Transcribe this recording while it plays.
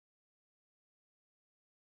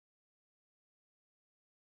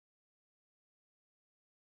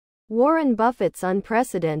Warren Buffett's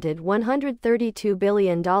unprecedented $132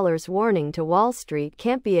 billion warning to Wall Street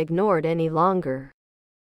can't be ignored any longer.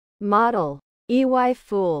 Model. EY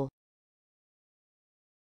Fool.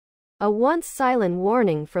 A once silent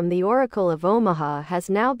warning from the Oracle of Omaha has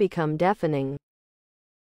now become deafening.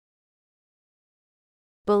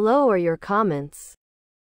 Below are your comments.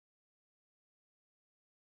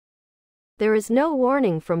 There is no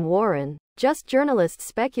warning from Warren, just journalists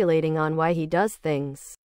speculating on why he does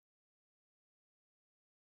things.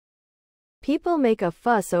 People make a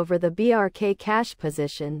fuss over the BRK cash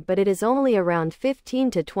position, but it is only around 15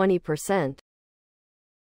 to 20%.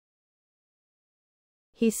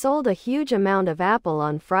 He sold a huge amount of Apple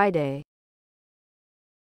on Friday.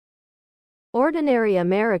 Ordinary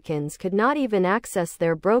Americans could not even access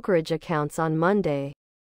their brokerage accounts on Monday.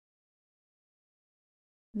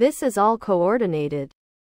 This is all coordinated.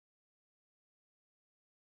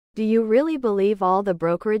 Do you really believe all the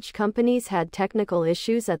brokerage companies had technical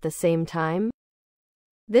issues at the same time?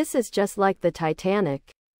 This is just like the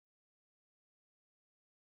Titanic.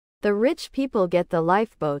 The rich people get the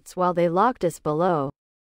lifeboats while they locked us below.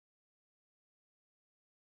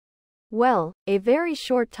 Well, a very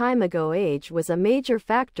short time ago age was a major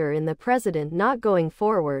factor in the president not going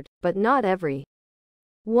forward, but not every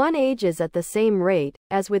one ages at the same rate,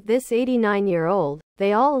 as with this 89-year-old,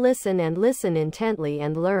 they all listen and listen intently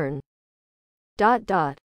and learn.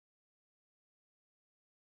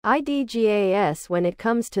 IDGAS when it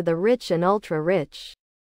comes to the rich and ultra-rich.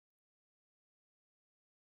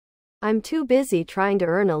 I'm too busy trying to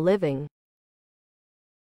earn a living.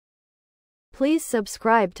 Please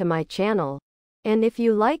subscribe to my channel. And if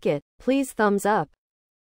you like it, please thumbs up.